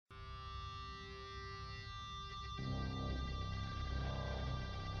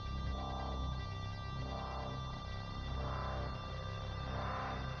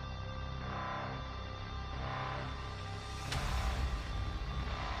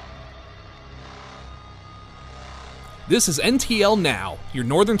This is NTL Now, your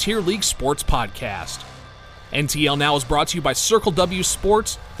Northern Tier League sports podcast. NTL Now is brought to you by Circle W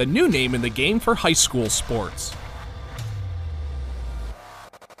Sports, the new name in the game for high school sports.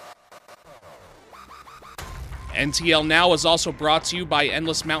 NTL Now is also brought to you by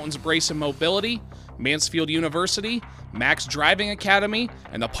Endless Mountains Brace and Mobility, Mansfield University, Max Driving Academy,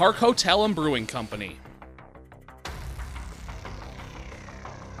 and the Park Hotel and Brewing Company.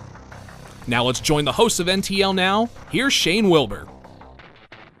 Now let's join the host of NTL Now. Here's Shane Wilbur.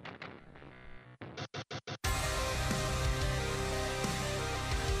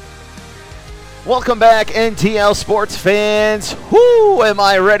 Welcome back, NTL sports fans. Whoo, am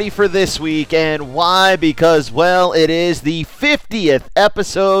I ready for this week? And why? Because, well, it is the 50th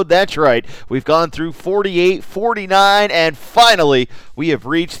episode. That's right. We've gone through 48, 49, and finally, we have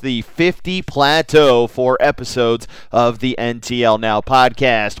reached the 50 plateau for episodes of the NTL Now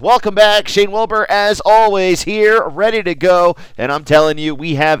podcast. Welcome back. Shane Wilbur, as always, here, ready to go. And I'm telling you,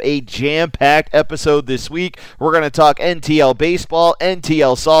 we have a jam-packed episode this week. We're going to talk NTL baseball,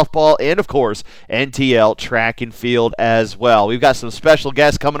 NTL softball, and, of course, NTL track and field as well. We've got some special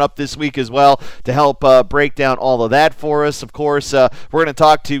guests coming up this week as well to help break down all of that for us. Of course, we're going to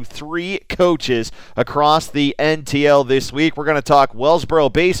talk to three coaches across the NTL this week. We're going to talk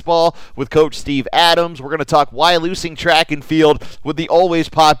Wellsboro baseball with Coach Steve Adams. We're going to talk Wyalusing track and field with the always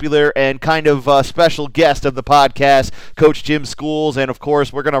popular and kind of special guest of the podcast, Coach Jim Schools. And, of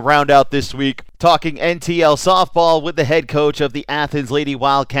course, we're going to round out this week talking NTL softball with the head coach of the Athens Lady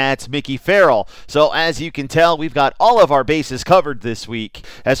Wildcats, Mickey Farrell. So as you can tell, we've got all of our bases covered this week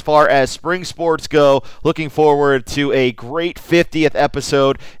as far as spring sports go. Looking forward to a great 50th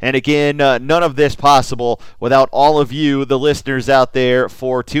episode. And again, none of this possible without all of you, the listeners out there,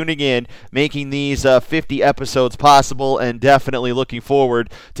 for tuning in, making these 50 episodes possible, and definitely looking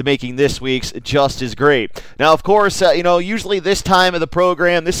forward to making this week's just as great. Now, of course, usually this time of the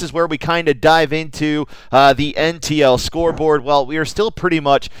program, this is where we kind of dive into the NTL scoreboard. Well, we are still pretty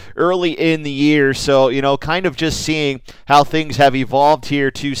much early in the year, so kind of just seeing how things have evolved here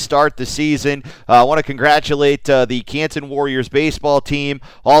to start the season. I want to congratulate the Canton Warriors baseball team,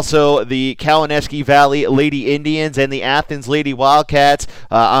 also the Kawaneski Valley Lady Indians and the Athens Lady Wildcats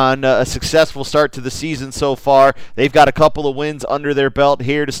on a successful start to the season so far. They've got a couple of wins under their belt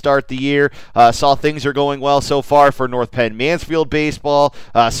here to start the year. Saw things are going well so far for North Penn Mansfield baseball.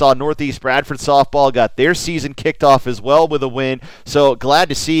 Saw Northeast Bradford softball got their season kicked off as well with a win. So glad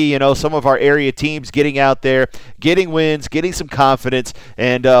to see some of our area teams getting out there, getting wins, getting some confidence,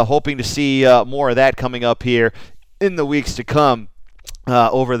 and hoping to see more of that coming up here in the weeks to come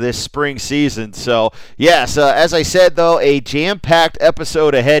over this spring season. So, yes, as I said, though, a jam-packed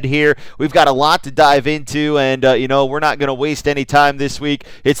episode ahead here. We've got a lot to dive into, and, we're not going to waste any time this week.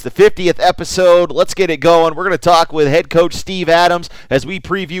 It's the 50th episode. Let's get it going. We're going to talk with head coach Steve Adams as we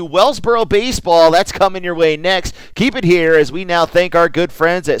preview Wellsboro baseball. That's coming your way next. Keep it here as we now thank our good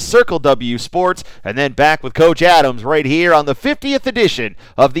friends at Circle W Sports, and then back with Coach Adams right here on the 50th edition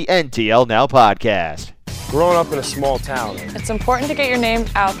of the NTL Now podcast. Growing up in a small town, it's important to get your name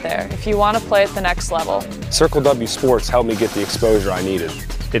out there if you want to play at the next level. Circle W Sports helped me get the exposure I needed.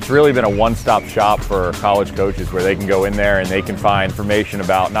 It's really been a one-stop shop for college coaches where they can go in there and they can find information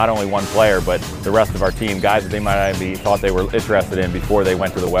about not only one player but the rest of our team, guys that they might not be thought they were interested in before they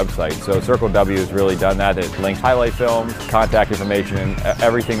went to the website. So Circle W has really done that. It links highlight films, contact information, and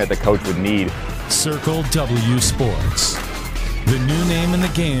everything that the coach would need. Circle W Sports, the new name in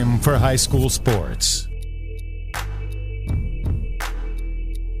the game for high school sports.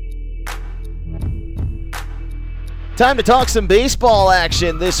 Time to talk some baseball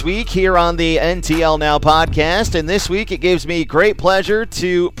action this week here on the NTL Now podcast. And this week it gives me great pleasure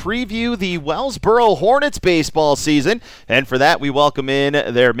to preview the Wellsboro Hornets baseball season. And for that, we welcome in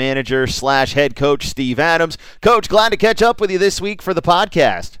their manager / head coach, Steve Adams. Coach, glad to catch up with you this week for the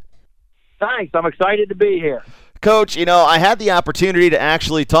podcast. Thanks. I'm excited to be here. Coach, I had the opportunity to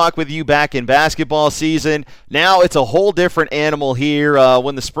actually talk with you back in basketball season. Now it's a whole different animal here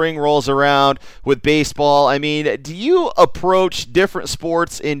when the spring rolls around with baseball. I mean, do you approach different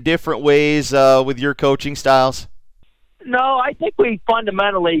sports in different ways with your coaching styles? No, I think we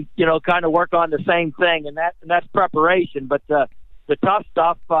fundamentally, kind of work on the same thing, and that's preparation. But the tough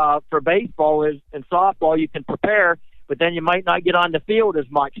stuff for baseball is in softball you can prepare, but then you might not get on the field as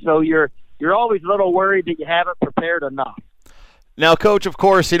much. So you're always a little worried that you haven't prepared enough. Now, Coach, of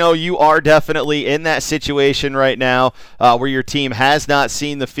course, you are definitely in that situation right now where your team has not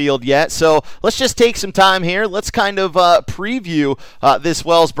seen the field yet. So let's just take some time here. Let's kind of preview this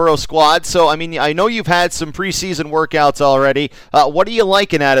Wellsboro squad. So, I know you've had some preseason workouts already. What are you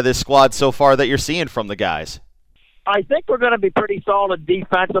liking out of this squad so far that you're seeing from the guys? I think we're going to be pretty solid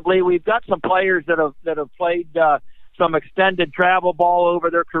defensively. We've got some players that have played some extended travel ball over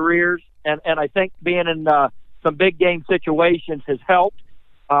their careers, and I think being in some big game situations has helped.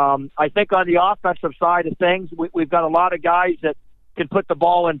 I think on the offensive side of things, we've got a lot of guys that can put the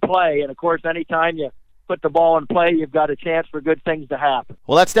ball in play, and of course, anytime you put the ball in play, you've got a chance for good things to happen.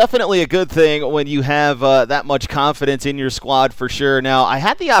 Well, that's definitely a good thing when you have that much confidence in your squad for sure. Now, I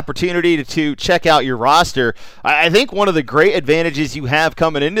had the opportunity to check out your roster. I think one of the great advantages you have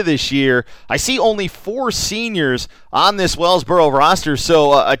coming into this year, I see only 4 seniors on this Wellsboro roster,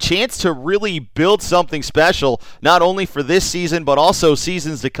 so a chance to really build something special, not only for this season, but also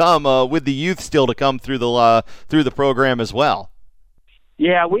seasons to come with the youth still to come through the program as well.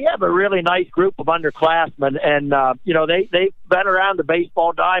 Yeah, we have a really nice group of underclassmen, and they've been around the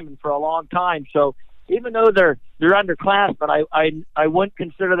baseball diamond for a long time. So even though they're underclassmen, I wouldn't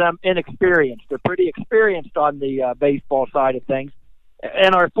consider them inexperienced. They're pretty experienced on the baseball side of things.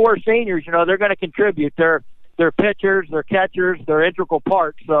 And our 4 seniors, they're going to contribute. They're pitchers, they're catchers, they're integral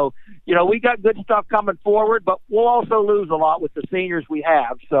parts. So we got good stuff coming forward, but we'll also lose a lot with the seniors we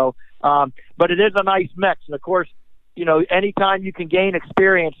have. So, but it is a nice mix, and of course, anytime you can gain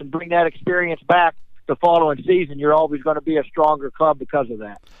experience and bring that experience back the following season, you're always going to be a stronger club because of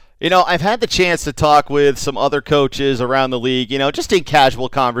that. I've had the chance to talk with some other coaches around the league, just in casual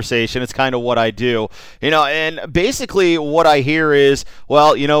conversation. It's kind of what I do, and basically what I hear is,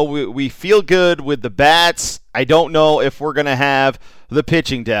 well, we feel good with the bats. I don't know if we're going to have the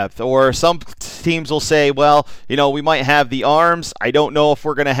pitching depth. Or some teams will say, well, we might have the arms. I don't know if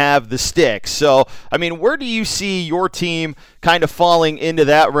we're going to have the sticks. So, where do you see your team kind of falling into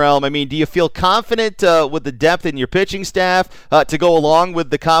that realm? Do you feel confident with the depth in your pitching staff to go along with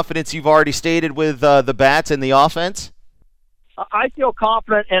the confidence you've already stated with the bats and the offense? I feel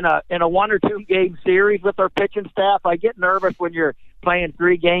confident in a 1 or 2 game series with our pitching staff. I get nervous when you're playing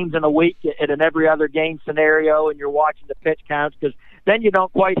 3 games in a week at an every other game scenario and you're watching the pitch counts, because then you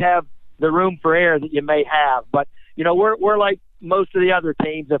don't quite have the room for error that you may have. But we're like most of the other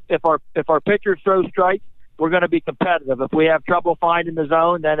teams. If our pitchers throw strikes, we're going to be competitive. If we have trouble finding the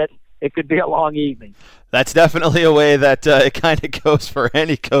zone, then it could be a long evening. That's definitely a way that it kind of goes for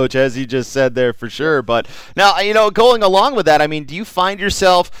any coach, as you just said there, for sure. But now, going along with that, do you find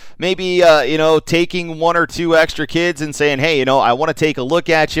yourself maybe, taking 1 or 2 extra kids and saying, hey, I want to take a look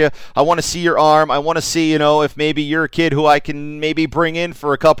at you. I want to see your arm. I want to see, if maybe you're a kid who I can maybe bring in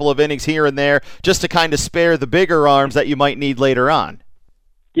for a couple of innings here and there just to kind of spare the bigger arms that you might need later on.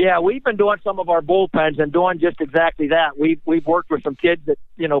 Yeah, we've been doing some of our bullpens and doing just exactly that. We've worked with some kids that,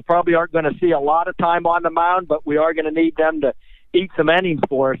 probably aren't going to see a lot of time on the mound, but we are going to need them to eat some innings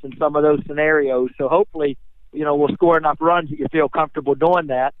for us in some of those scenarios. So hopefully, we'll score enough runs that you feel comfortable doing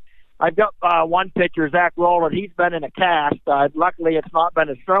that. I've got one pitcher, Zach Rowland. He's been in a cast. Luckily, it's not been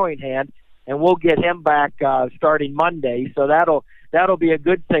his throwing hand, and we'll get him back starting Monday. So that'll be a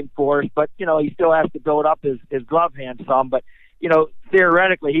good thing for us. But, he still has to build up his glove hand some. But,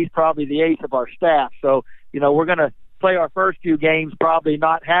 theoretically, he's probably the ace of our staff. So, we're going to play our first few games probably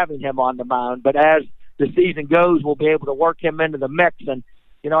not having him on the mound. But as the season goes, we'll be able to work him into the mix. And,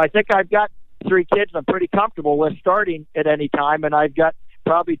 I think I've got 3 kids I'm pretty comfortable with starting at any time, and I've got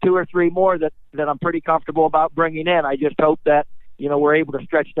probably 2 or 3 more that I'm pretty comfortable about bringing in. I just hope that we're able to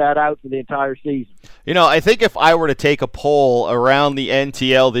stretch that out for the entire season. I think if I were to take a poll around the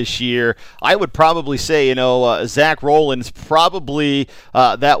NTL this year, I would probably say, Zach Rowland's probably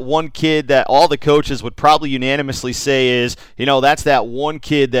that one kid that all the coaches would probably unanimously say is, that's that one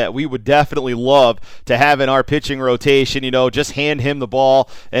kid that we would definitely love to have in our pitching rotation, just hand him the ball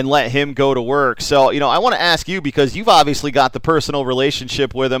and let him go to work. So, I want to ask you, because you've obviously got the personal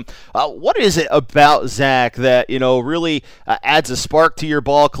relationship with him, what is it about Zach that, really adds a spark to your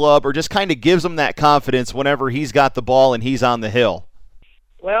ball club, or just kind of gives him that confidence whenever he's got the ball and he's on the hill?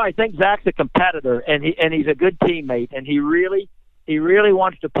 Well, I think Zach's a competitor, and he's a good teammate, and he really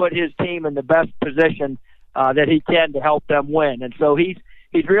wants to put his team in the best position that he can to help them win. And so he's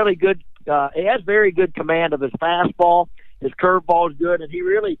really good. He has very good command of his fastball. His curveball is good, and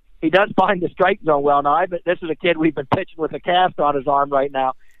he does find the strike zone well. Now, this is a kid we've been pitching with a cast on his arm right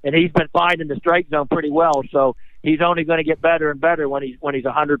now, and he's been finding the strike zone pretty well. So he's only going to get better and better when he's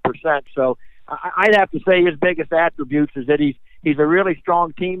 100%. So I'd have to say his biggest attributes is that he's a really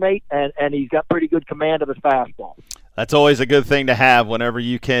strong teammate, and he's got pretty good command of his fastball. That's always a good thing to have whenever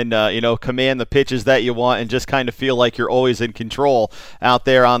you can, command the pitches that you want and just kind of feel like you're always in control out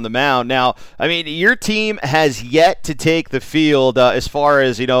there on the mound. Now, I mean, your team has yet to take the field as far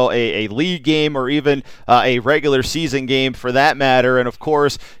as, a league game or even a regular season game for that matter. And, of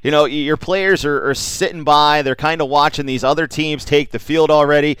course, your players are sitting by. They're kind of watching these other teams take the field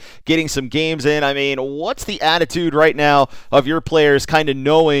already, getting some games in. I mean, what's the attitude right now of your players kind of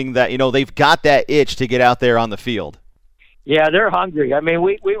knowing that, they've got that itch to get out there on the field? Yeah, they're hungry. I mean,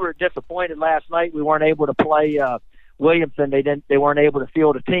 we were disappointed last night. We weren't able to play Williamson. They weren't able to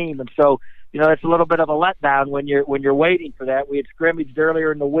field a team, and so it's a little bit of a letdown when you're waiting for that. We had scrimmaged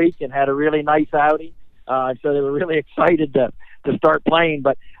earlier in the week and had a really nice outing, and so they were really excited to start playing.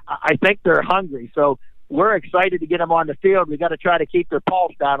 But I think they're hungry, so we're excited to get them on the field. We got to try to keep their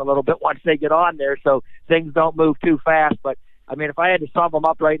pulse down a little bit once they get on there, so things don't move too fast. But I mean, if I had to sum them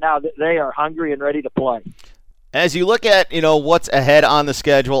up right now, they are hungry and ready to play. As you look at, what's ahead on the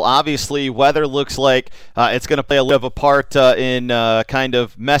schedule, obviously weather looks like it's going to play a little bit of a part in kind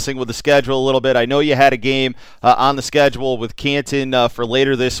of messing with the schedule a little bit. I know you had a game on the schedule with Canton for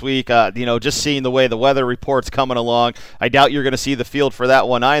later this week. Just seeing the way the weather report's coming along, I doubt you're going to see the field for that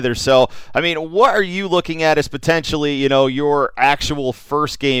one either. So, I mean, what are you looking at as potentially, your actual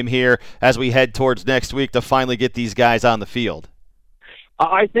first game here as we head towards next week to finally get these guys on the field?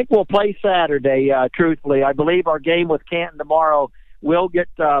 I think we'll play Saturday, truthfully. I believe our game with Canton tomorrow will get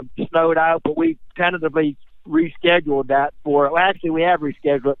snowed out, but we tentatively rescheduled that actually we have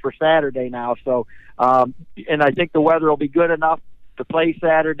rescheduled it for Saturday now. So, and I think the weather will be good enough to play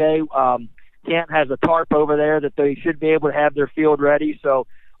Saturday. Canton has a tarp over there that they should be able to have their field ready. So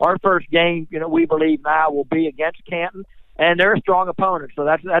our first game, we believe now will be against Canton, and they're a strong opponent. So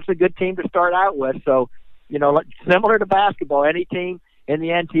that's a good team to start out with. So, similar to basketball, any team in the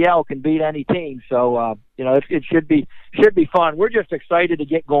NTL can beat any team. So, it should be fun. We're just excited to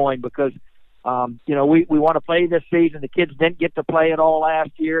get going because, we want to play this season. The kids didn't get to play at all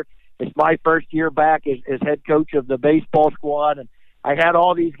last year. It's my first year back as head coach of the baseball squad. And I had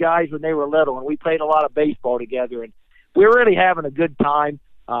all these guys when they were little, and we played a lot of baseball together. And we're really having a good time,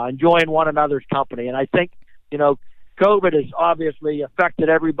 enjoying one another's company. And I think, COVID has obviously affected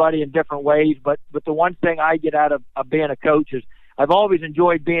everybody in different ways. But the one thing I get out of being a coach is I've always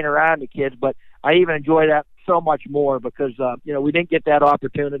enjoyed being around the kids, but I even enjoy that so much more because, we didn't get that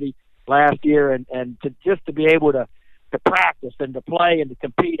opportunity last year, and to be able to practice and to play and to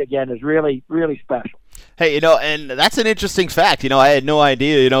compete again is really, really special. Hey, and that's an interesting fact. I had no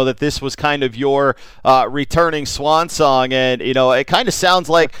idea, that this was kind of your returning swan song. And, it kind of sounds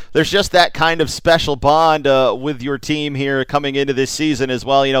like there's just that kind of special bond with your team here coming into this season as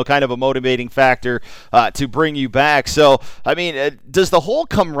well, kind of a motivating factor to bring you back. So, I mean, does the whole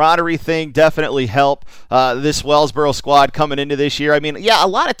camaraderie thing definitely help this Wellsboro squad coming into this year? I mean, yeah, a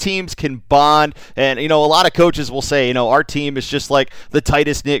lot of teams can bond, and, a lot of coaches will say, our team is just like the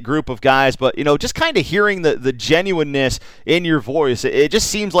tightest knit group of guys, but, just kind of hearing the genuineness in your voice, it just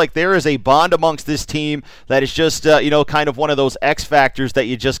seems like there is a bond amongst this team that is just, kind of one of those X factors that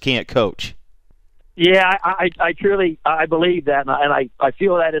you just can't coach. Yeah, I truly believe that, and I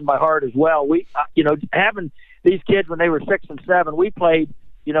feel that in my heart as well. We, having these kids when they were 6 and 7, we played,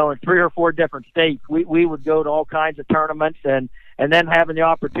 in 3 or 4 different states. We would go to all kinds of tournaments, and then having the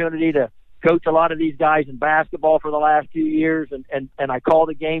opportunity to coach a lot of these guys in basketball for the last few years, and I call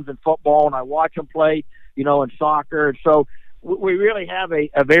the games in football, and I watch them play, in soccer. And so we really have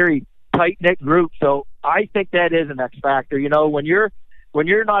a very tight-knit group. So I think that is an X factor. When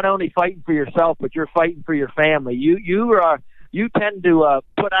you're not only fighting for yourself, but you're fighting for your family, you tend to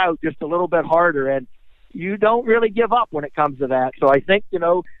put out just a little bit harder, and you don't really give up when it comes to that. So I think,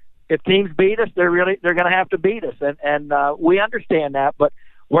 if teams beat us, they're going to have to beat us. And we understand that, but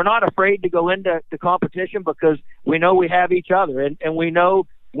we're not afraid to go into the competition because we know we have each other, and we know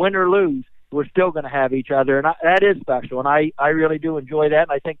win or lose, we're still going to have each other, and that is special, and I really do enjoy that,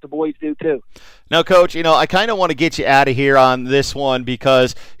 and I think the boys do too. Now, Coach, I kind of want to get you out of here on this one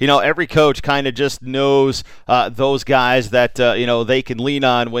because, every coach kind of just knows those guys that, they can lean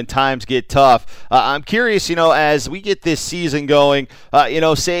on when times get tough. I'm curious, as we get this season going,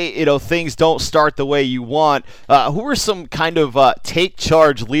 say, things don't start the way you want, who are some kind of take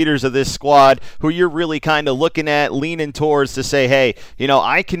charge leaders of this squad who you're really kind of looking at, leaning towards to say, hey,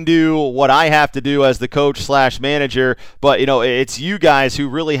 I can do what I have to do as the coach/manager, but, it's you guys who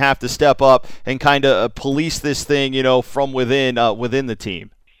really have to step up and kind of police this thing, from within the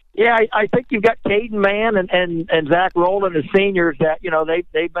team. Yeah, I think you've got Caden Mann and Zach Rowland as seniors that,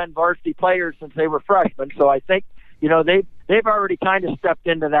 they've been varsity players since they were freshmen. So I think, they've already kind of stepped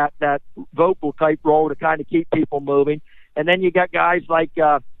into that vocal type role to kind of keep people moving. And then you got guys like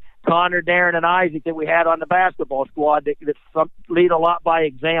Connor, Darren, and Isaac that we had on the basketball squad that lead a lot by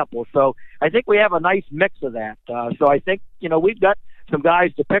example. So I think we have a nice mix of that. So I think, we've got some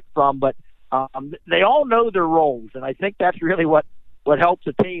guys to pick from, but they all know their roles, and I think that's really what helps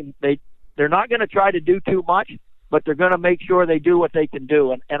a team. They're not going to try to do too much, but they're going to make sure they do what they can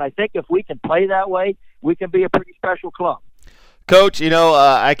do. And I think if we can play that way, we can be a pretty special club. Coach,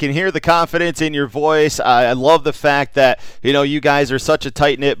 I can hear the confidence in your voice. I love the fact that, you guys are such a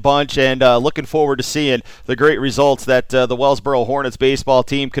tight-knit bunch, and looking forward to seeing the great results that the Wellsboro Hornets baseball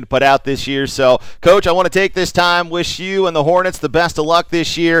team can put out this year. So, Coach, I want to take this time, wish you and the Hornets the best of luck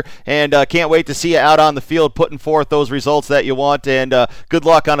this year, and can't wait to see you out on the field putting forth those results that you want, and good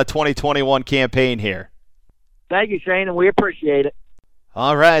luck on a 2021 campaign here. Thank you, Shane, and we appreciate it.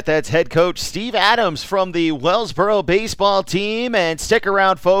 All right, that's head coach Steve Adams from the Wellsboro baseball team. And stick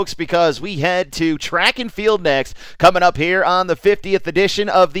around, folks, because we head to track and field next. Coming up here on the 50th edition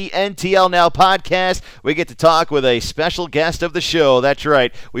of the NTL Now podcast, we get to talk with a special guest of the show. That's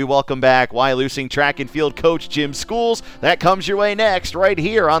right, we welcome back Wyalusing track and field coach Jim Schools. That comes your way next right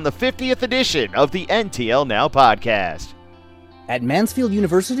here on the 50th edition of the NTL Now podcast. At Mansfield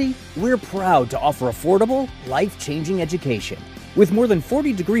University, we're proud to offer affordable, life-changing education with more than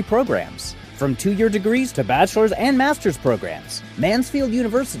 40 degree programs. From 2-year degrees to bachelor's and master's programs, Mansfield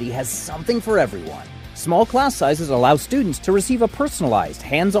University has something for everyone. Small class sizes allow students to receive a personalized,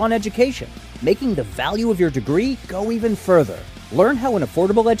 hands-on education, making the value of your degree go even further. Learn how an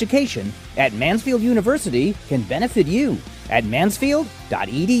affordable education at Mansfield University can benefit you at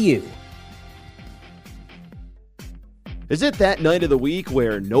mansfield.edu. Is it that night of the week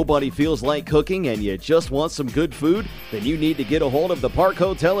where nobody feels like cooking and you just want some good food? Then you need to get a hold of the Park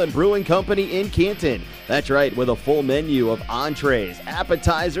Hotel and Brewing Company in Canton. That's right, with a full menu of entrees,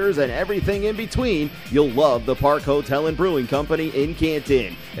 appetizers, and everything in between, you'll love the Park Hotel and Brewing Company in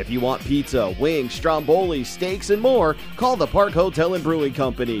Canton. If you want pizza, wings, stromboli, steaks, and more, call the Park Hotel and Brewing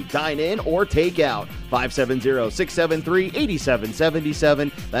Company. Dine in or take out.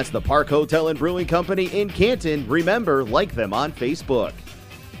 570-673-8777. That's the Park Hotel and Brewing Company in Canton. Remember, like them on Facebook.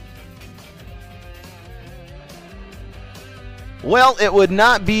 Well, it would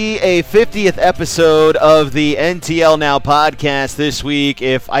not be a 50th episode of the NTL Now podcast this week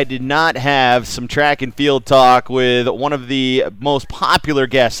if I did not have some track and field talk with one of the most popular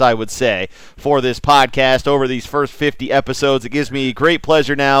guests, I would say, for this podcast over these first 50 episodes. It gives me great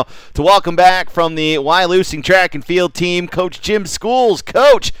pleasure now to welcome back from the Wyalusing track and field team, Coach Jim Schools.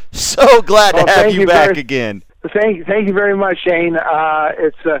 Coach, so glad to have you back again. Thank you very much, Shane.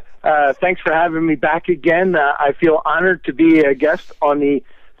 Thanks for having me back again. I feel honored to be a guest on the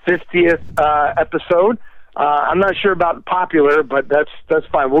 50th episode. I'm not sure about popular, but that's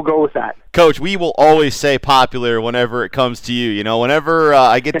fine. We'll go with that. Coach, we will always say popular whenever it comes to you. Whenever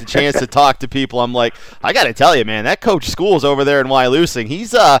I get the chance to talk to people, I'm like, I got to tell you, man, that Coach Schools over there in Wyalusing,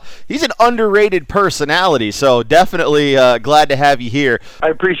 he's an underrated personality. So definitely glad to have you here. I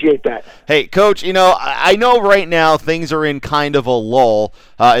appreciate that. Hey, Coach, I know right now things are in kind of a lull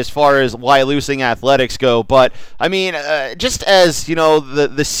as far as Wyalusing athletics go, but I mean, just as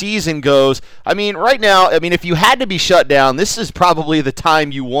the season goes, I mean, right now, if you had to be shut down, this is probably the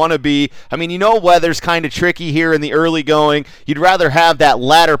time you want to be. Weather's kind of tricky here in the early going. You'd rather have that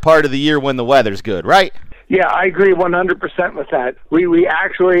latter part of the year when the weather's good, right? Yeah, I agree 100% with that. We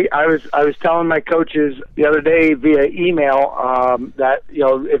actually, I was telling my coaches the other day via email that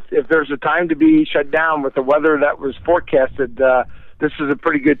if there's a time to be shut down with the weather that was forecasted, this is a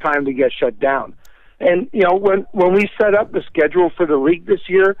pretty good time to get shut down. And when we set up the schedule for the league this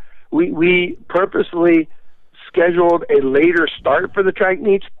year, we purposely scheduled a later start for the track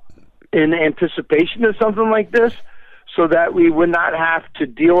meets in anticipation of something like this, so that we would not have to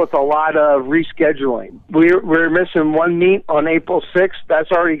deal with a lot of rescheduling. We're missing one meet on April 6th.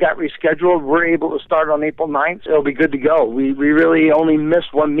 That's already got rescheduled. We're able to start on April 9th. It'll be good to go. We really only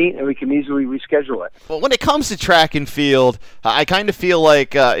missed one meet, and we can easily reschedule it. Well, when it comes to track and field, I kind of feel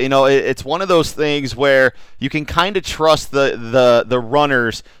like, it's one of those things where you can kind of trust the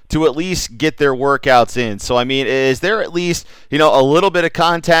runners to at least get their workouts in. So, is there at least, a little bit of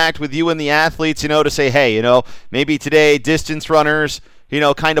contact with you and the athletes, to say, hey, maybe today distance runners,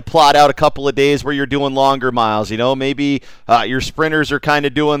 kind of plot out a couple of days where you're doing longer miles, maybe your sprinters are kind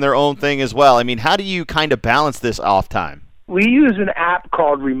of doing their own thing as well. How do you kind of balance this off time? We use an app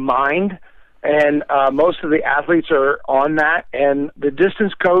called Remind, and most of the athletes are on that. And the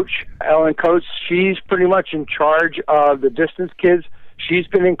distance coach, Ellen Coates, she's pretty much in charge of the distance kids. she's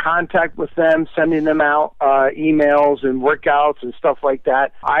been in contact with them, sending them out emails and workouts and stuff like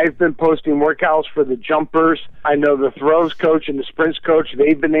that. I've been posting workouts for the jumpers. I know the throws coach and the sprints coach,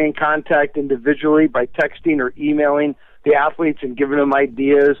 they've been in contact individually by texting or emailing the athletes and giving them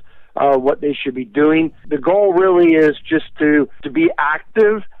ideas what they should be doing. The goal really is just to be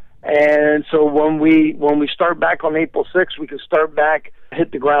active. And so when we start back on April 6th, we can start back,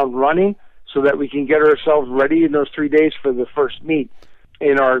 hit the ground running so that we can get ourselves ready in those 3 days for the first meet.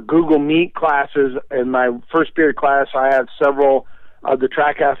 In our Google Meet classes, in my first period class, I have several of the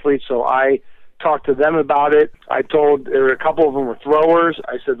track athletes, so I talked to them about it. I told, there were a couple of them were throwers.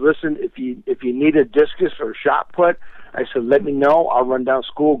 I said, listen, if you need a discus or a shot put, I said, let me know. I'll run down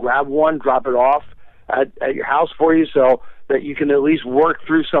school, grab one, drop it off at your house for you so that you can at least work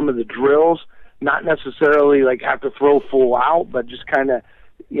through some of the drills, not necessarily like have to throw full out, but just kind of,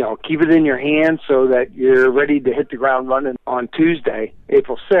 keep it in your hand so that you're ready to hit the ground running on Tuesday,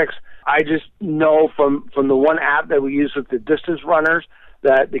 April 6th. I just know from the one app that we use with the distance runners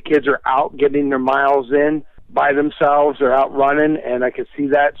that the kids are out getting their miles in by themselves. They're out running, and I can see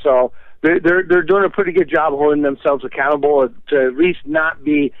that. So they're doing a pretty good job holding themselves accountable to at least not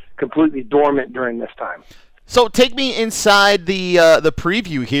be completely dormant during this time. So take me inside the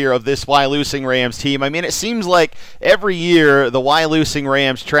preview here of this Wyalusing Rams team. I mean, it seems like every year the Wyalusing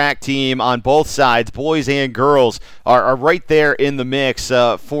Rams track team on both sides, boys and girls, are right there in the mix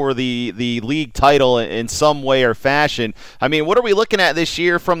for the league title in some way or fashion. I mean, what are we looking at this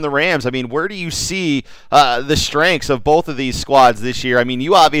year from the Rams? I mean, where do you see the strengths of both of these squads this year? I mean,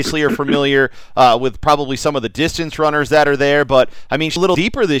 you obviously are familiar with probably some of the distance runners that are there, but I mean, a little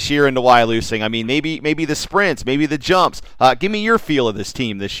deeper this year into Wyalusing. I mean, maybe the sprints, maybe the jumps. Give me your feel of this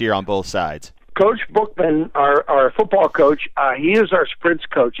team this year on both sides. Coach Bookman, our football coach, he is our sprints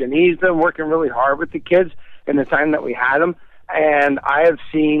coach, and he's been working really hard with the kids in the time that we had them. And I have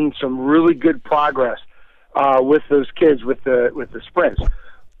seen some really good progress with those kids with the sprints.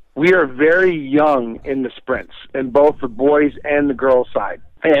 We are very young in the sprints, in both the boys and the girls side.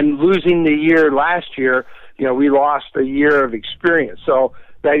 And losing the year last year, we lost a year of experience. So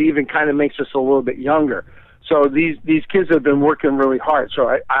that even kind of makes us a little bit younger. So these kids have been working really hard.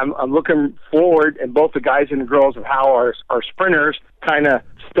 So I'm looking forward, and both the guys and the girls, of how our sprinters kind of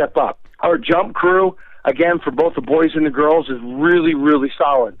step up. Our jump crew, again, for both the boys and the girls, is really, really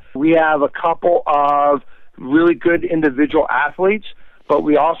solid. We have a couple of really good individual athletes, but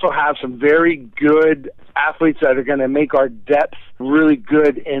we also have some very good athletes that are going to make our depth really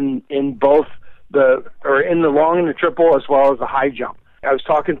good in both in the long and the triple as well as the high jump. I was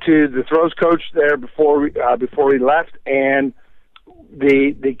talking to the throws coach there before we left, and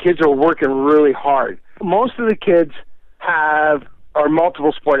the kids are working really hard. Most of the kids are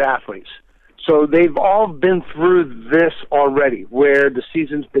multiple sport athletes, so they've all been through this already, where the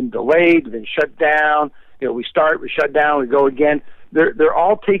season's been delayed, been shut down. We start, we shut down, we go again. They're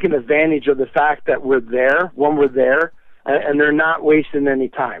all taking advantage of the fact that we're there when we're there, and they're not wasting any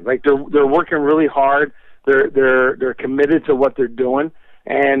time. Like they're working really hard. They're committed to what they're doing,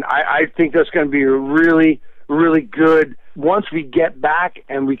 and I think that's going to be a really, really good once we get back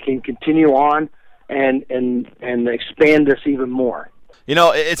and we can continue on and expand this even more.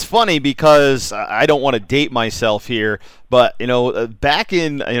 It's funny because I don't want to date myself here, but, back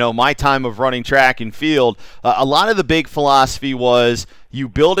in, my time of running track and field, a lot of the big philosophy was you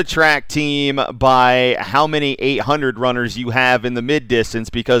build a track team by how many 800 runners you have in the mid-distance,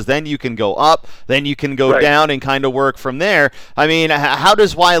 because then you can go up, then you can go down and kind of work from there. I mean, how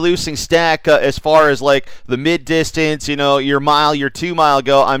does Wyalusing stack as far as, like, the mid-distance, your mile, your 2 mile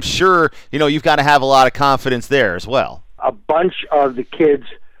go? I'm sure, you've got to have a lot of confidence there as well. A bunch of the kids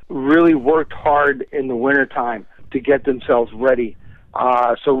really worked hard in the wintertime to get themselves ready.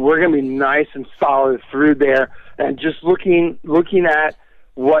 So we're going to be nice and solid through there. And just looking at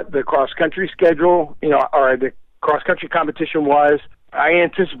what the cross-country schedule, or the cross-country competition was, I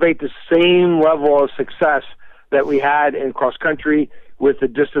anticipate the same level of success that we had in cross-country with the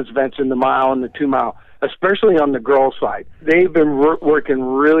distance events in the mile and the 2 mile, especially on the girls' side. They've been working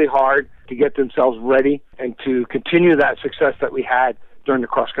really hard to get themselves ready and to continue that success that we had during the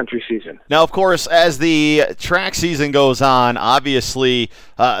cross-country season. Now, of course, as the track season goes on, obviously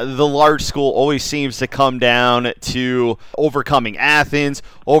the large school always seems to come down to overcoming Athens,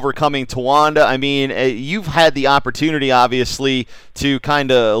 overcoming Towanda. I mean, you've had the opportunity, obviously, to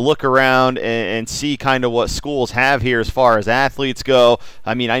kind of look around and see kind of what schools have here as far as athletes go.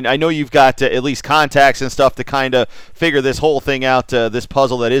 I mean, I know you've got at least contacts and stuff to kind of figure this whole thing out, this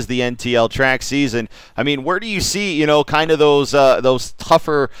puzzle that is the NTL track season. I mean, where do you see, kind of those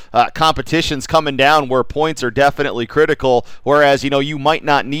tougher competitions coming down where points are definitely critical, whereas, you might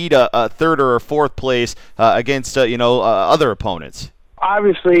not need a third or a fourth place against, other opponents.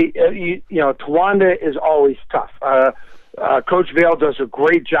 Obviously, Towanda is always tough. Coach Vail does a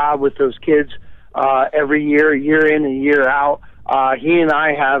great job with those kids every year in and year out. He and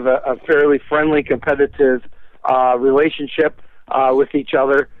I have a fairly friendly, competitive relationship with each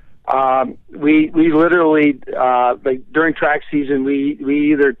other. We literally, during track season,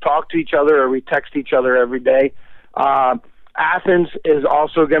 we either talk to each other or we text each other every day. Athens is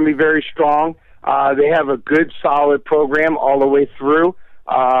also going to be very strong. They have a good, solid program all the way through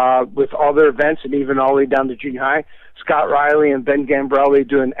with all their events and even all the way down to junior high. Scott Riley and Ben Gambrelli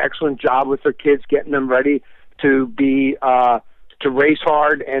do an excellent job with their kids, getting them ready to be to race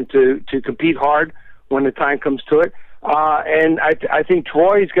hard and to compete hard when the time comes to it. And I think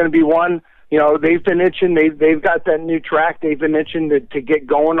Troy is going to be one. They've been itching. They've got that new track. They've been itching to get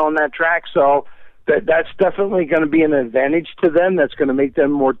going on that track. So that's definitely going to be an advantage to them. That's going to make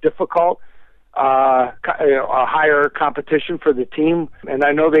them more difficult. A higher competition for the team, and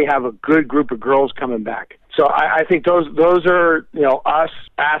I know they have a good group of girls coming back. So I think those are us,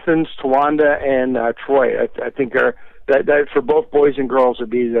 Athens, Towanda, and Troy. I think are that for both boys and girls would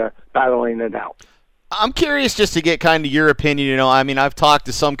be battling it out. I'm curious just to get kind of your opinion. I've talked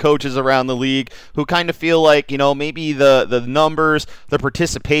to some coaches around the league who kind of feel like, maybe the numbers, the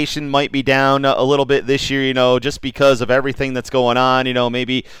participation might be down a little bit this year, just because of everything that's going on.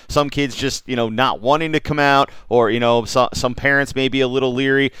 Maybe some kids just, not wanting to come out, or, some parents may be a little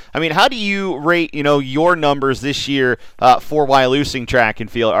leery. How do you rate, your numbers this year for Wyalusing track and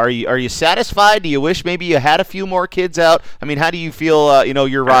field? Are you satisfied? Do you wish maybe you had a few more kids out? How do you feel,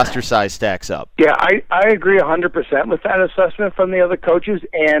 your roster size stacks up? Yeah, I agree 100% with that assessment from the other coaches.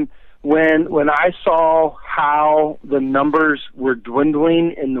 And when I saw how the numbers were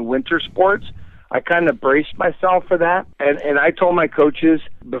dwindling in the winter sports, I kind of braced myself for that. And I told my coaches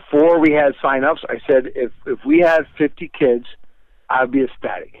before we had sign-ups, I said, if we had 50 kids, I'd be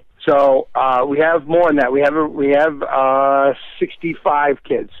ecstatic. So we have more than that. We have 65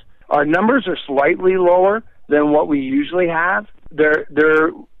 kids. Our numbers are slightly lower than what we usually have. They're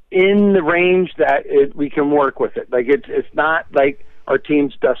in the range that we can work with it. Like it's not like our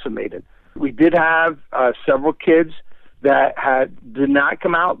team's decimated. We did have several kids that did not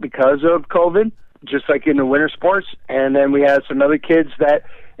come out because of COVID, just like in the winter sports. And then we had some other kids that,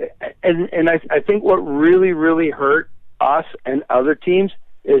 and I think what really, really hurt us and other teams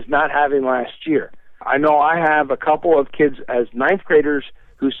is not having last year. I know I have a couple of kids as ninth graders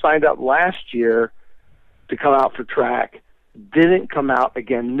who signed up last year to come out for track, didn't come out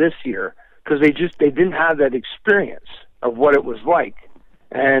again this year because they didn't have that experience of what it was like,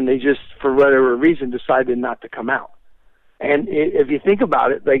 and they just, for whatever reason, decided not to come out. And if you think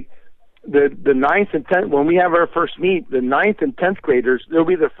about it, like the 9th and 10th, when we have our first meet, the 9th and 10th graders, it'll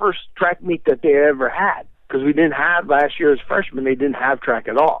be the first track meet that they ever had, because we didn't have last year as freshmen. They didn't have track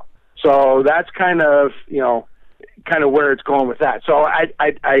at all. So that's kind of where it's going with that. So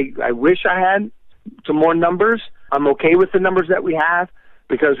I wish I had some more numbers. I'm okay with the numbers that we have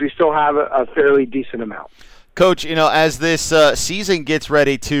because we still have a fairly decent amount. Coach, as this season gets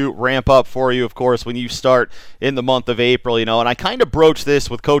ready to ramp up for you, of course, when you start in the month of April, and I kind of broached this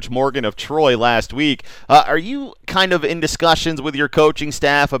with Coach Morgan of Troy last week. Are you kind of in discussions with your coaching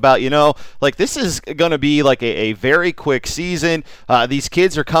staff about, this is going to be like a very quick season. These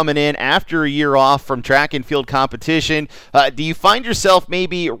kids are coming in after a year off from track and field competition. Do you find yourself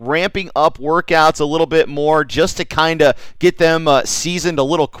maybe ramping up workouts a little bit more just to kind of get them seasoned a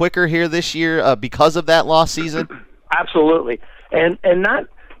little quicker here this year because of that lost season? Absolutely, and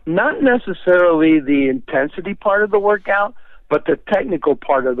not necessarily the intensity part of the workout, but the technical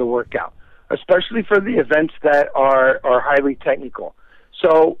part of the workout, especially for the events that are highly technical.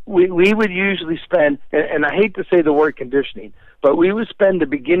 So we would usually spend, and I hate to say the word conditioning, but we would spend the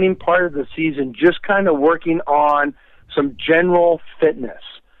beginning part of the season just kind of working on some general fitness,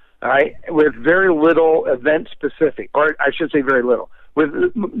 all right, with very little event specific, or I should say very little. With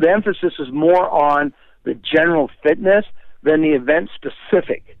the emphasis is more on the general fitness than the event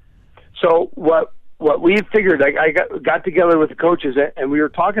specific. So what we figured, I got together with the coaches and we were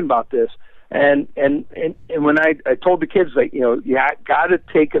talking about this, and when I told the kids, you got to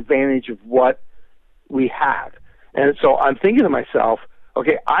take advantage of what we have. And so I'm thinking to myself,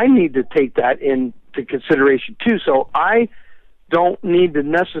 okay, I need to take that into consideration too. So I don't need to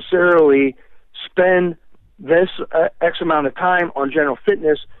necessarily spend this X amount of time on general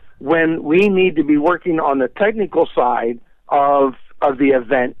fitness when we need to be working on the technical side of the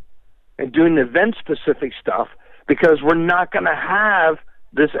event and doing event-specific stuff, because we're not going to have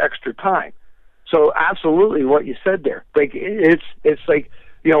this extra time. So absolutely what you said there. Like it's like,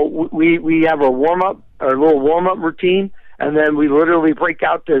 we have a little warm up routine, and then we literally break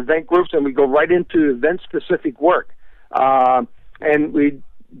out the event groups and we go right into event specific work. And we're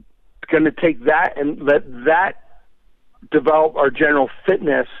going to take that and let that develop our general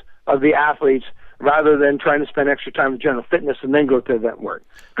fitness of the athletes, rather than trying to spend extra time with general fitness and then go to event work,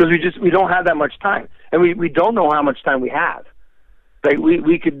 because we don't have that much time, and we don't know how much time we have. Like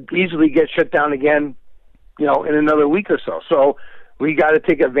we could easily get shut down again, in another week or so. So we got to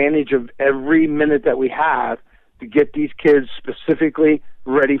take advantage of every minute that we have to get these kids specifically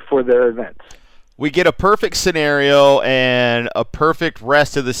ready for their events. We get a perfect scenario and a perfect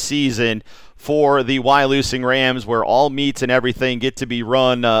rest of the season for the Wyalusing Rams, where all meets and everything get to be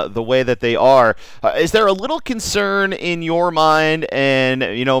run the way that they are. Is there a little concern in your mind, and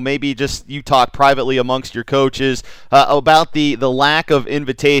maybe just you talk privately amongst your coaches about the lack of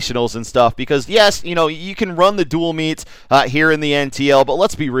invitationals and stuff? Because yes, you can run the dual meets here in the NTL, but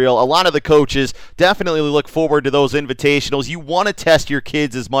let's be real, a lot of the coaches definitely look forward to those invitationals. You want to test your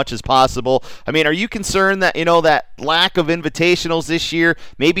kids as much as possible. I mean, are you concerned that that lack of invitationals this year,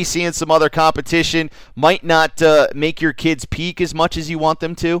 maybe seeing some other competition, might not make your kids peak as much as you want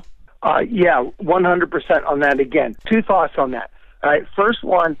them to? Yeah, 100% on that. Again, two thoughts on that. All right, first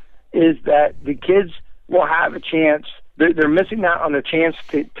one is that the kids will have a chance. They're missing out on a chance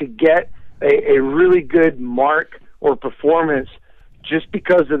to get a really good mark or performance just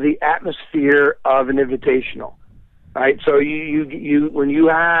because of the atmosphere of an invitational. All right, so you when you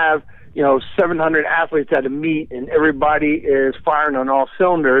have 700 athletes at a meet and everybody is firing on all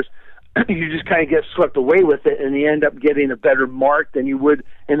cylinders, you just kind of get swept away with it, and you end up getting a better mark than you would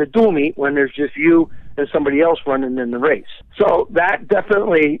in a dual meet when there's just you and somebody else running in the race. So that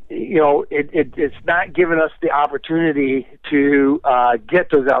definitely, it's not giving us the opportunity to get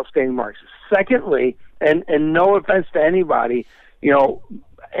those outstanding marks. Secondly, and no offense to anybody,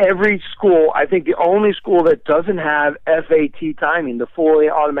 every school, I think the only school that doesn't have FAT timing, the fully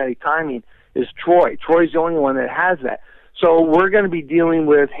automatic timing, is Troy. Troy's the only one that has that. So we're going to be dealing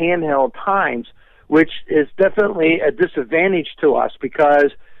with handheld times, which is definitely a disadvantage to us,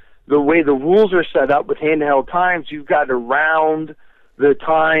 because the way the rules are set up with handheld times, you've got to round the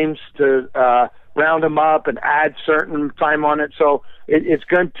times to round them up and add certain time on it. So it's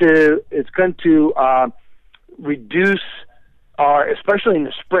going to reduce our, especially in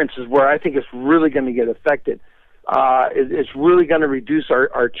the sprints, is where I think it's really going to get affected. It's really going to reduce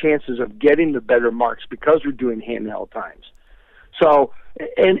our chances of getting the better marks because we're doing handheld times. So,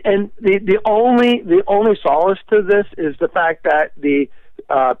 and the only solace to this is the fact that the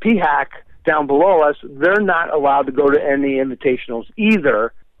PHAC down below us, they're not allowed to go to any invitationals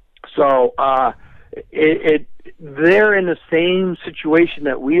either. So they're in the same situation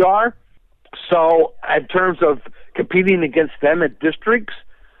that we are. So in terms of competing against them at districts,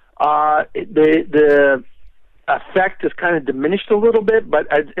 the effect is kind of diminished a little bit, but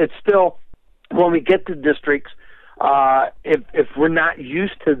it's still, when we get to districts, if we're not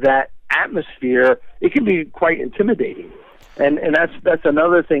used to that atmosphere, it can be quite intimidating. And that's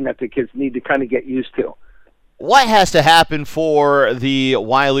another thing that the kids need to kind of get used to. What has to happen for the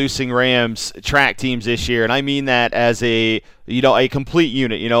Wyalusing Rams track teams this year? And I mean that as a complete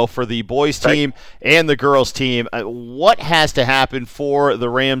unit, for the boys team and the girls team. What has to happen for the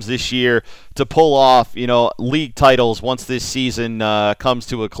Rams this year to pull off, league titles once this season comes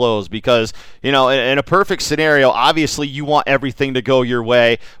to a close? Because, in a perfect scenario, obviously you want everything to go your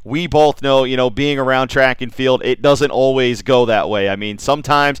way. We both know, being around track and field, it doesn't always go that way. I mean,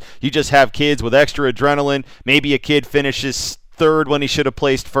 sometimes you just have kids with extra adrenaline. Maybe a kid finishes third when he should have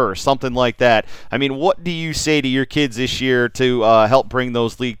placed first, something like that. I mean, what do you say to your kids this year to help bring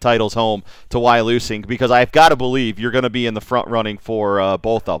those league titles home to Wyalusing? Because I've got to believe you're going to be in the front running for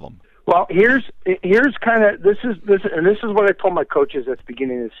both of them. Well, here's kind of this is what I told my coaches at the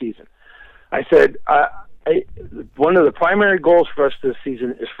beginning of the season. I said one of the primary goals for us this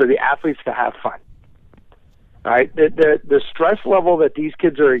season is for the athletes to have fun. All right, the stress level that these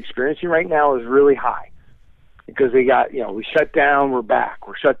kids are experiencing right now is really high. Because they got, we shut down, we're back.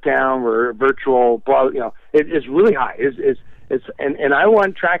 We're shut down, we're virtual, blah, it's really high. And I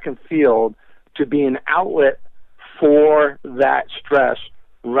want track and field to be an outlet for that stress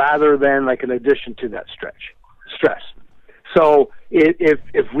rather than like an addition to that stress. So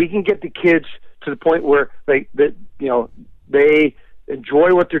if we can get the kids to the point where they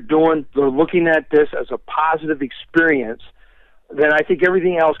enjoy what they're doing, they're looking at this as a positive experience, then I think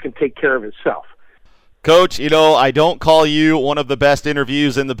everything else can take care of itself. Coach, I don't call you one of the best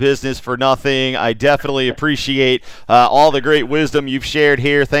interviews in the business for nothing. I definitely appreciate all the great wisdom you've shared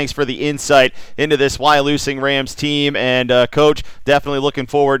here. Thanks for the insight into this Wyalusing Rams team. And, Coach, definitely looking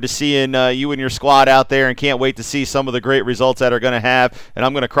forward to seeing you and your squad out there, and can't wait to see some of the great results that are going to have. And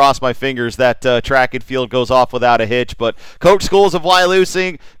I'm going to cross my fingers that track and field goes off without a hitch. But, Coach Schools of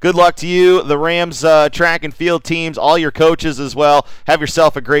Wyalusing, good luck to you, the Rams track and field teams, all your coaches as well. Have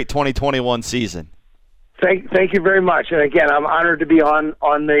yourself a great 2021 season. Thank you very much. And again, I'm honored to be on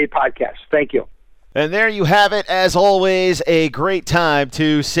the podcast. Thank you. And there you have it. As always, a great time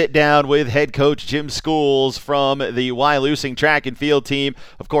to sit down with head coach Jim Schools from the Wyalusing track and field team.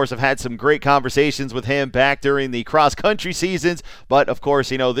 Of course, I've had some great conversations with him back during the cross-country seasons. But, of course,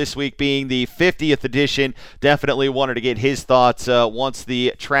 this week being the 50th edition, definitely wanted to get his thoughts once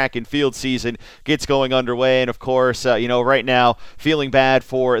the track and field season gets going underway. And, of course, right now, feeling bad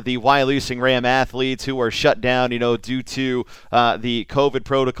for the Wyalusing Ram athletes who are shut down, due to the COVID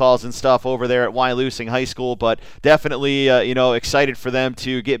protocols and stuff over there at Wyalusing High School, but definitely, excited for them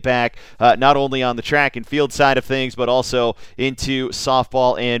to get back not only on the track and field side of things, but also into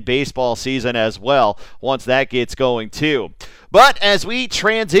softball and baseball season as well, once that gets going too. But as we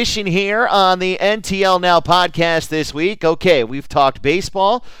transition here on the NTL Now podcast this week, okay, we've talked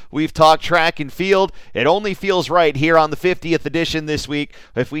baseball, we've talked track and field. It only feels right here on the 50th edition this week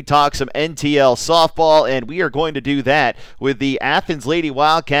if we talk some NTL softball, and we are going to do that with the Athens Lady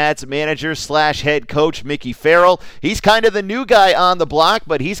Wildcats manager / head coach Mickey Farrell. He's kind of the new guy on the block,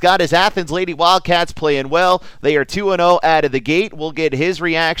 but he's got his Athens Lady Wildcats playing well. They are 2-0 out of the gate. We'll get his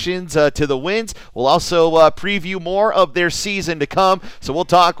reactions to the wins. We'll also preview more of their season to come. So we'll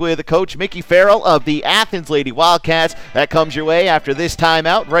talk with Coach Mickey Farrell of the Athens Lady Wildcats. That comes your way after this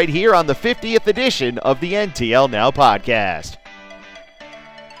timeout right here on the 50th edition of the NTL Now podcast.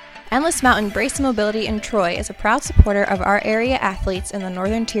 Endless Mountain Brace and Mobility in Troy is a proud supporter of our area athletes in the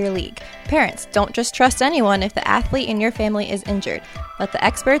Northern Tier League. Parents, don't just trust anyone if the athlete in your family is injured. Let the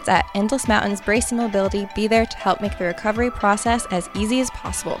experts at Endless Mountain's Brace and Mobility be there to help make the recovery process as easy as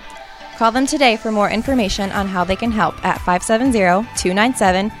possible. Call them today for more information on how they can help at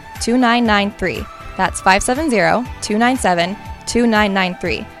 570-297-2993. That's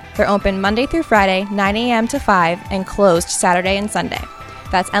 570-297-2993. They're open Monday through Friday, 9 a.m. to 5, and closed Saturday and Sunday.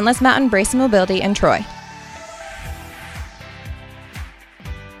 That's Endless Mountain Brace and Mobility in Troy.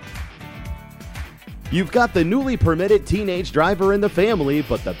 You've got the newly permitted teenage driver in the family,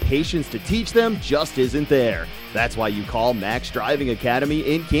 but the patience to teach them just isn't there. That's why you call Max Driving Academy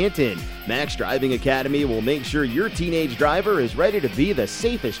in Canton. Max Driving Academy will make sure your teenage driver is ready to be the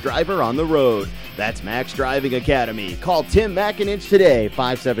safest driver on the road. That's Max Driving Academy. Call Tim McIninch today,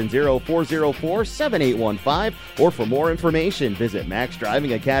 570-404-7815, or for more information, visit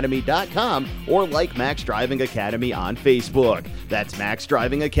maxdrivingacademy.com or like Max Driving Academy on Facebook. That's Max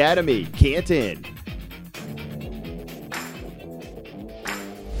Driving Academy, Canton.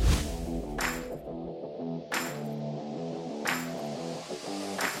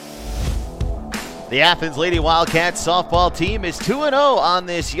 The Athens Lady Wildcats softball team is 2-0 on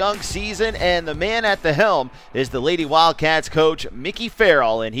this young season, and the man at the helm is the Lady Wildcats coach, Mickey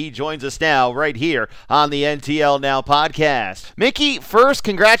Farrell, and he joins us now right here on the NTL Now podcast. Mickey, first,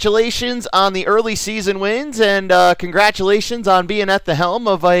 congratulations on the early season wins, and congratulations on being at the helm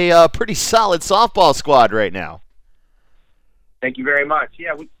of a pretty solid softball squad right now. Thank you very much.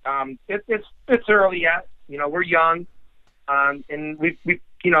 Yeah, it's early yet. We're young, and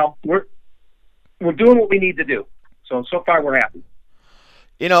we're doing what we need to do. So far we're happy.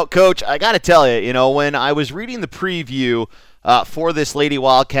 Coach, I got to tell you, when I was reading the preview for this Lady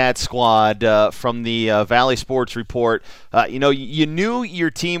Wildcats squad from the Valley Sports Report, you knew your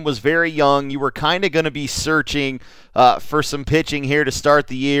team was very young. You were kind of going to be searching for some pitching here to start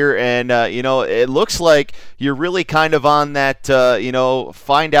the year, and it looks like you're really kind of on that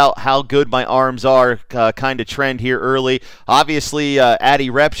find out how good my arms are kind of trend here early. Obviously, Addie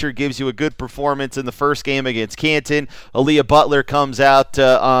Repsher gives you a good performance in the first game against Canton. Aaliyah Butler comes out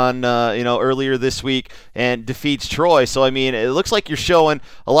on earlier this week and defeats Troy. So it looks like you're showing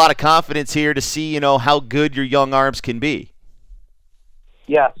a lot of confidence here to see how good your young arms can be.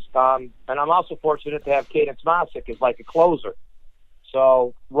 Yes, and I'm also fortunate to have Cadence Mosick as like a closer.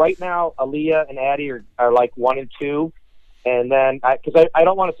 So right now, Aaliyah and Addie are like 1 and 2, and then because I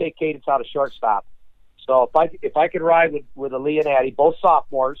don't want to take Cadence out of shortstop. So if I could ride with Aaliyah and Addie, both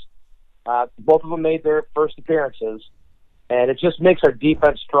sophomores, both of them made their first appearances, and it just makes our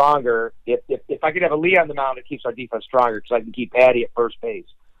defense stronger. If I could have Aaliyah on the mound, it keeps our defense stronger because I can keep Addie at first base.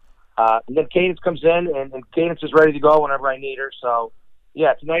 And then Cadence comes in, and Cadence is ready to go whenever I need her. So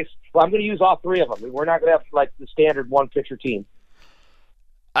Yeah, it's nice. Well, I'm going to use all three of them. We're not going to have like the standard one-pitcher team.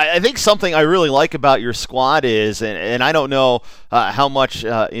 I think something I really like about your squad is, and I don't know how much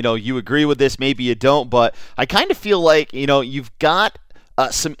you agree with this, maybe you don't, but I kind of feel like you've got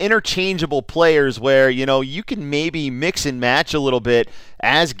some interchangeable players where you can maybe mix and match a little bit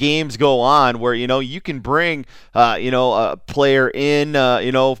as games go on, where you can bring a player in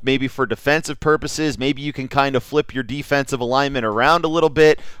maybe for defensive purposes. Maybe you can kind of flip your defensive alignment around a little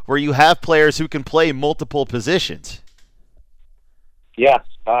bit, where you have players who can play multiple positions. Yes,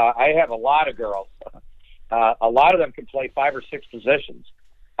 I have a lot of girls. A lot of them can play 5 or 6 positions.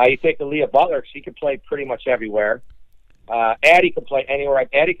 You take Aaliyah Butler; she can play pretty much everywhere. Addie can play anywhere.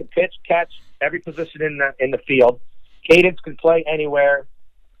 Addie can pitch, catch, every position in the field. Cadence can play anywhere.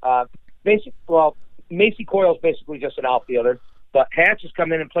 Macy Coyle's basically just an outfielder, but Hatch has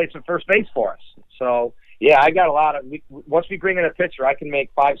come in and played some first base for us. So yeah, I got a lot of. Once we bring in a pitcher, I can make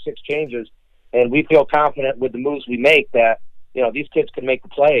 5, 6 changes, and we feel confident with the moves we make that these kids can make the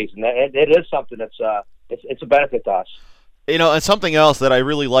plays, and it is something that's it's a benefit to us. And something else that I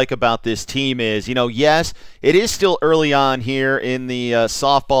really like about this team is, yes, it is still early on here in the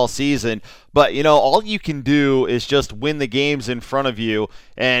softball season, but, all you can do is just win the games in front of you.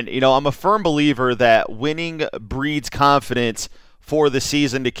 And, I'm a firm believer that winning breeds confidence for the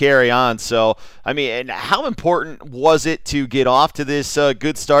season to carry on. So, and how important was it to get off to this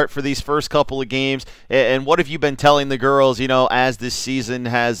good start for these first couple of games? And what have you been telling the girls, as this season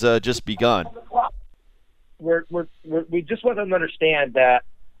has just begun? We just want them to understand that,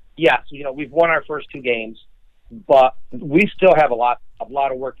 yes, we've won our first 2 games, but we still have a lot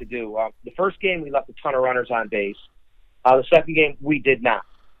of work to do. The first game, we left a ton of runners on base. The second game, we did not.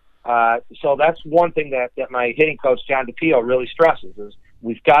 So that's one thing that my hitting coach, John DePio, really stresses is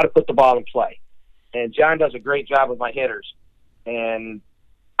we've got to put the ball in play. And John does a great job with my hitters, and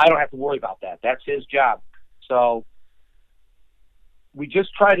I don't have to worry about that. That's his job. So we're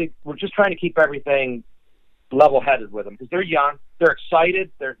just trying to keep everything level-headed with them because they're young, they're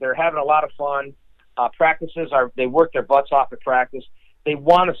excited, they're having a lot of fun. They work their butts off at practice. They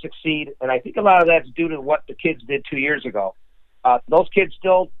want to succeed, and I think a lot of that's due to what the kids did 2 years ago. Those kids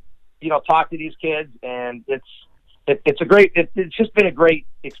still, talk to these kids, and it's just been a great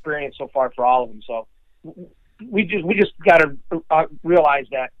experience so far for all of them. So we just got to realize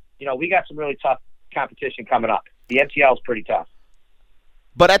that we got some really tough competition coming up. The NTL is pretty tough.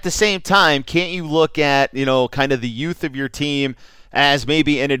 But at the same time, can't you look at, kind of the youth of your team as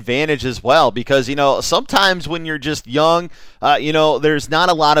maybe an advantage as well? Because, sometimes when you're just young, there's not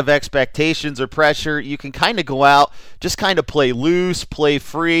a lot of expectations or pressure. You can kind of go out, just kind of play loose, play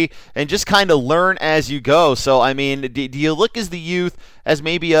free, and just kind of learn as you go. So, do you look as the youth as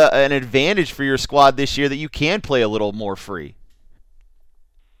maybe an advantage for your squad this year that you can play a little more free?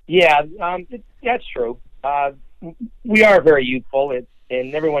 Yeah, that's true. We are very youthful,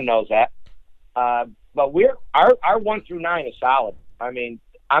 and everyone knows that. But our 1 through 9 is solid.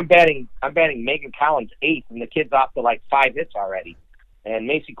 I'm batting Megan Collins 8th, and the kid's off to like 5 hits already. And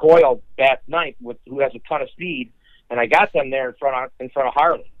Macy Coyle bats 9th, who has a ton of speed, and I got them there in front of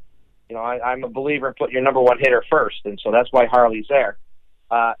Harley. I'm a believer in putting your number 1 hitter first, and so that's why Harley's there.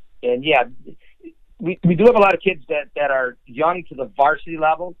 And yeah, we do have a lot of kids that are young to the varsity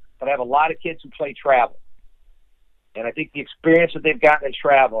level, but I have a lot of kids who play travel. And I think the experience that they've gotten in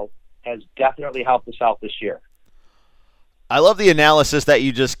travel has definitely helped us out this year. I love the analysis that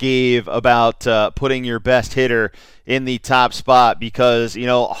you just gave about putting your best hitter in the top spot because,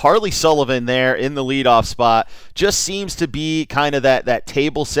 Harley Sullivan there in the leadoff spot just seems to be kind of that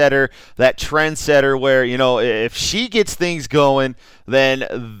table setter, that trend setter where, if she gets things going, then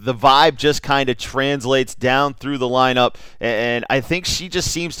the vibe just kind of translates down through the lineup. And I think she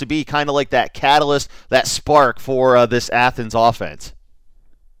just seems to be kind of like that catalyst, that spark for this Athens offense.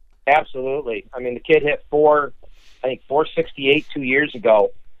 Absolutely. The kid hit 468 2 years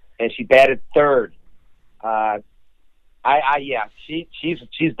ago, and she batted 3rd.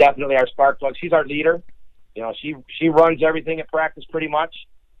 She's definitely our spark plug. She's our leader. She runs everything at practice pretty much.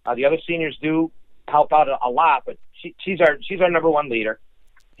 The other seniors do help out a lot, but she's our number 1 leader.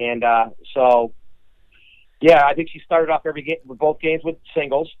 And so, yeah, I think she started off every game with both games with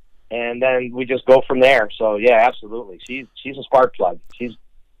singles, and then we just go from there. So yeah, absolutely, she's a spark plug. She's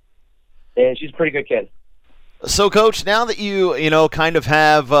a pretty good kid. So, Coach, now that you kind of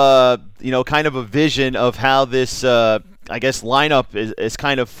have kind of a vision of how this lineup is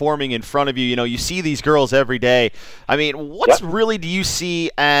kind of forming in front of you. You see these girls every day. What really do you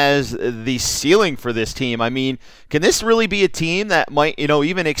see as the ceiling for this team? Can this really be a team that might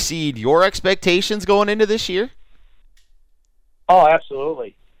even exceed your expectations going into this year? Oh,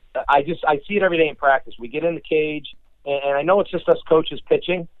 absolutely. I see it every day in practice. We get in the cage, and I know it's just us coaches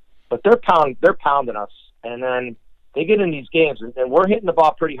pitching, but they're pounding us, and then they get in these games, and we're hitting the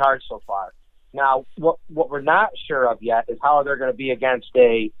ball pretty hard so far. Now, what we're not sure of yet is how they're going to be against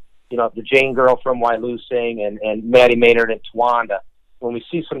the Jane girl from Wyalusing and Maddie Maynard and Tawanda. When we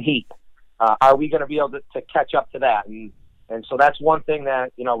see some heat, are we going to be able to catch up to that? And so that's one thing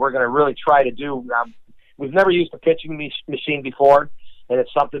that we're going to really try to do. We've never used a pitching machine before, and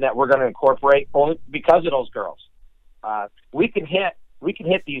it's something that we're going to incorporate only because of those girls. We can hit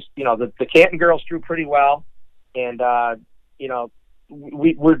these. The Canton girls threw pretty well, and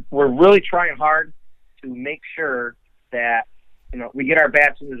we're really trying hard to make sure that we get our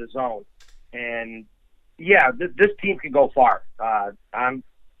bats into the zone. And yeah, this team can go far.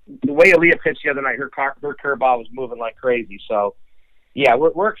 The way Aaliyah pitched the other night, her curveball was moving like crazy. So yeah,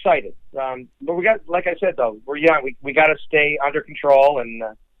 we're excited. But we got, like I said though, we're young. We got to stay under control. And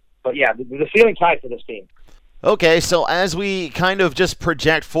but yeah, the feeling's high for this team. Okay, so as we kind of just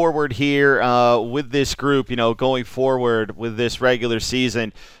project forward here with this group, going forward with this regular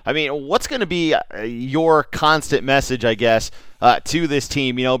season, I mean, what's going to be your constant message, I guess, to this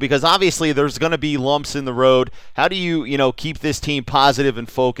team, because obviously there's going to be lumps in the road. How do you, keep this team positive and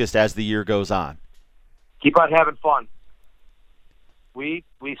focused as the year goes on? Keep on having fun. We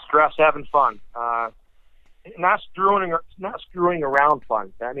stress having fun. Not screwing around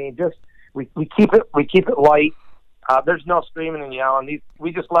fun. I mean, just we keep it light. There's no screaming and yelling.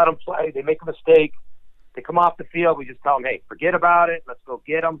 We just let them play. They make a mistake. They come off the field. We just tell them, hey, forget about it. Let's go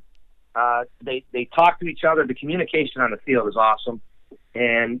get them. They talk to each other. The communication on the field is awesome,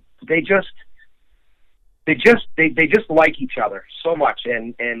 and they just like each other so much,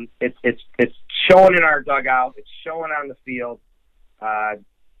 and it's showing in our dugout. It's showing on the field.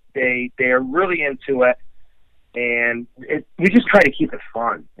 They're really into it. And we just try to keep it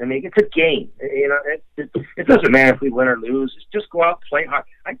fun. I mean, it's a game. It doesn't matter if we win or lose. Just go out, play hard.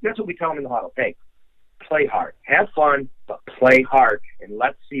 That's what we tell them in the huddle. Hey, play hard. Have fun, but play hard, and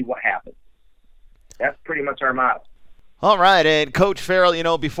let's see what happens. That's pretty much our motto. All right, and Coach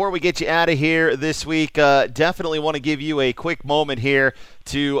Farrell, before we get you out of here this week, definitely want to give you a quick moment here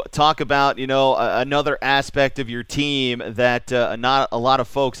to talk about, another aspect of your team that not a lot of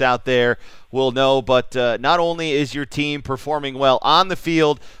folks out there will know, but not only is your team performing well on the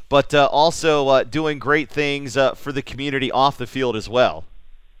field, but also doing great things for the community off the field as well.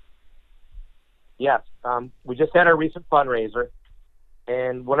 Yes, we just had our recent fundraiser,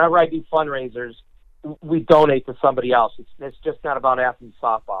 and whenever I do fundraisers, we donate to somebody else. It's just not about Athens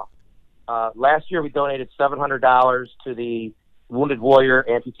softball. Last year we donated $700 to the Wounded Warrior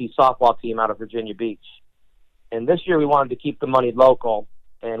amputee softball team out of Virginia Beach. And this year we wanted to keep the money local,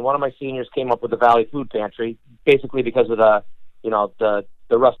 and one of my seniors came up with the Valley Food Pantry, basically because of the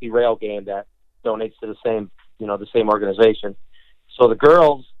Rusty Rail game that donates to the same organization. So the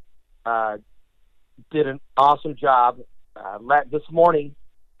girls did an awesome job. This morning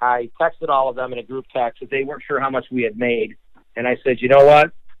I texted all of them in a group text that they weren't sure how much we had made. And I said, you know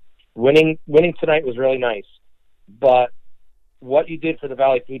what? Winning tonight was really nice. But what you did for the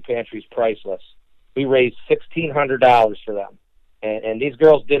Valley Food Pantry is priceless. We raised $1,600 for them. And these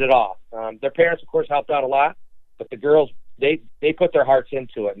girls did it all. Their parents, of course, helped out a lot. But the girls, they put their hearts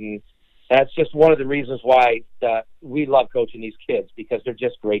into it. And that's just one of the reasons why we love coaching these kids, because they're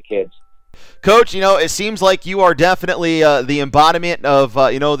just great kids. Coach, it seems like you are definitely the embodiment of,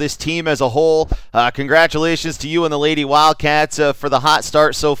 this team as a whole. Congratulations to you and the Lady Wildcats for the hot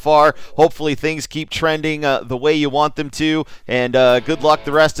start so far. Hopefully things keep trending the way you want them to, and good luck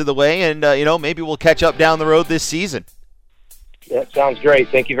the rest of the way. And, maybe we'll catch up down the road this season. That sounds great.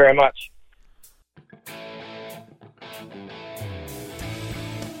 Thank you very much.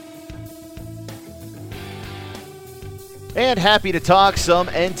 And happy to talk some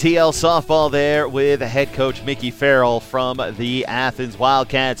NTL softball there with head coach Mickey Farrell from the Athens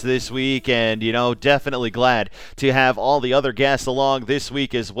Wildcats this week. And, definitely glad to have all the other guests along this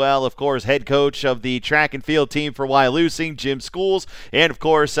week as well. Of course, head coach of the track and field team for Wyalusing, Jim Schools. And, of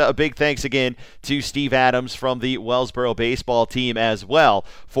course, a big thanks again to Steve Adams from the Wellsboro baseball team as well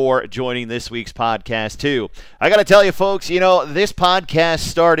for joining this week's podcast, too. I got to tell you, folks, this podcast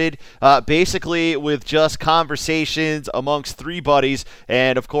started basically with just conversations amongst three buddies.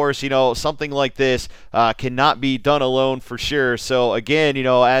 And, of course, something like this cannot be done alone for sure. So, again,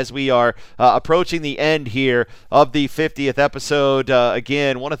 as we are approaching the end here of the 50th episode,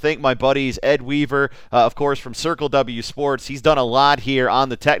 again, want to thank my buddies Ed Weaver, of course, from Circle W Sports. He's done a lot here on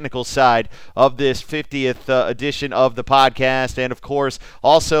the technical side of this 50th edition of the podcast. And, of course,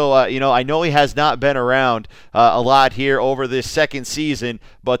 also, I know he has not been around a lot here over this second season,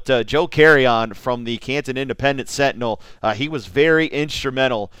 but Joe Carrion from the Canton Independent Sentinel, he was very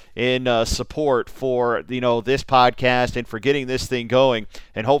instrumental in support for, this podcast and for getting this thing going.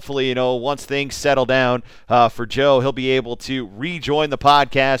 And hopefully, once things settle down for Joe, he'll be able to rejoin the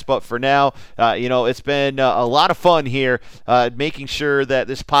podcast. But for now, it's been a lot of fun here making sure that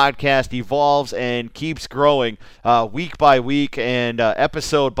this podcast evolves and keeps growing week by week and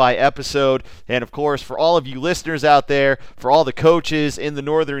episode by episode. And, of course, for all of you listeners out there, for all the coaches in the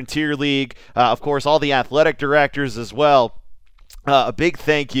Northern Tier League, of course, all the athletic directors as well, a big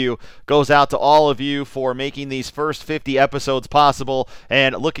thank you goes out to all of you for making these first 50 episodes possible,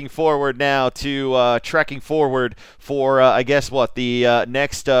 and looking forward now to trekking forward for, the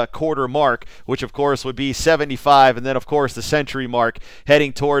next quarter mark, which, of course, would be 75, and then, of course, the century mark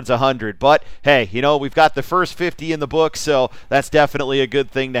heading towards 100. But, hey, we've got the first 50 in the book, so that's definitely a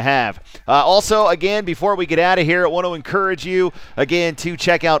good thing to have. Also, again, before we get out of here, I want to encourage you, again, to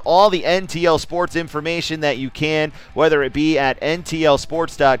check out all the NTL sports information that you can, whether it be at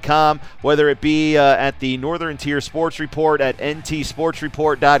NTLsports.com, whether it be at the Northern Tier Sports Report at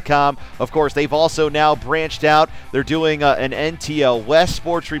NTSportsReport.com. Of course, they've also now branched out. They're doing an NTL West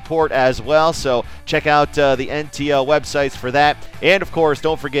Sports Report as well, so check out the NTL websites for that. And, of course,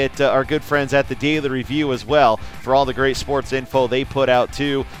 don't forget our good friends at the Daily Review as well for all the great sports info they put out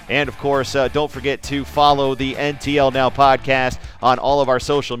too. And, of course, don't forget to follow the NTL Now podcast on all of our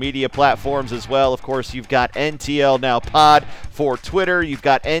social media platforms as well. Of course, you've got NTL Now Pod for Twitter. You've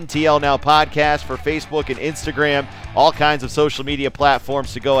got NTL Now Podcast for Facebook and Instagram. All kinds of social media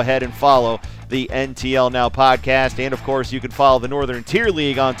platforms to go ahead and follow the NTL Now Podcast. And, of course, you can follow the Northern Tier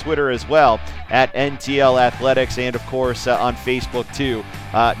League on Twitter as well at NTL Athletics, and, of course, on Facebook too,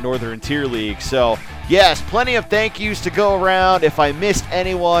 Northern Tier League. So, yes, plenty of thank yous to go around. If I missed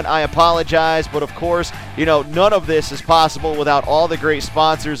anyone, I apologize. But, of course, none of this is possible without all the great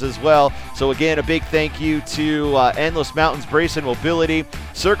sponsors as well. So, again, a big thank you to Endless Mountains Brace and Mobility,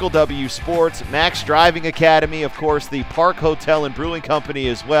 Circle W Sports, Max Driving Academy, of course, the Park Hotel and Brewing Company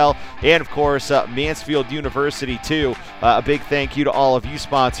as well, and, of course, Mansfield University, too. A big thank you to all of you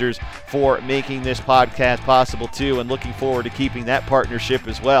sponsors for making this podcast possible, too, and looking forward to keeping that partnership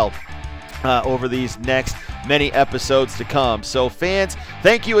as well over these next many episodes to come. So, fans,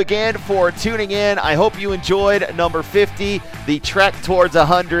 thank you again for tuning in. I hope you enjoyed number 50. The trek towards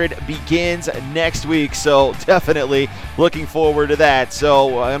 100 begins next week, so definitely looking forward to that.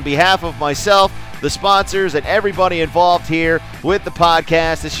 So, on behalf of myself, the sponsors, and everybody involved here with the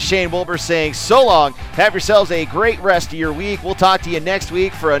podcast, this is Shane Wilbur saying so long. Have yourselves a great rest of your week. We'll talk to you next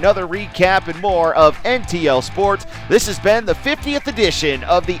week for another recap and more of NTL Sports. This has been the 50th edition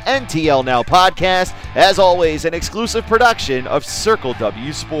of the NTL Now podcast. As always, an exclusive production of Circle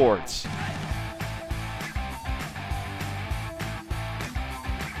W Sports.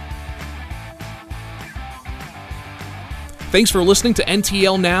 Thanks for listening to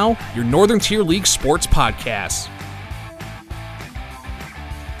NTL Now, your Northern Tier League sports podcast.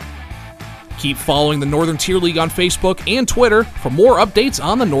 Keep following the Northern Tier League on Facebook and Twitter for more updates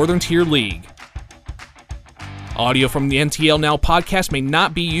on the Northern Tier League. Audio from the NTL Now podcast may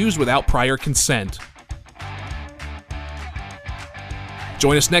not be used without prior consent.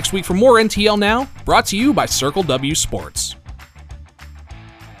 Join us next week for more NTL Now, brought to you by Circle W Sports.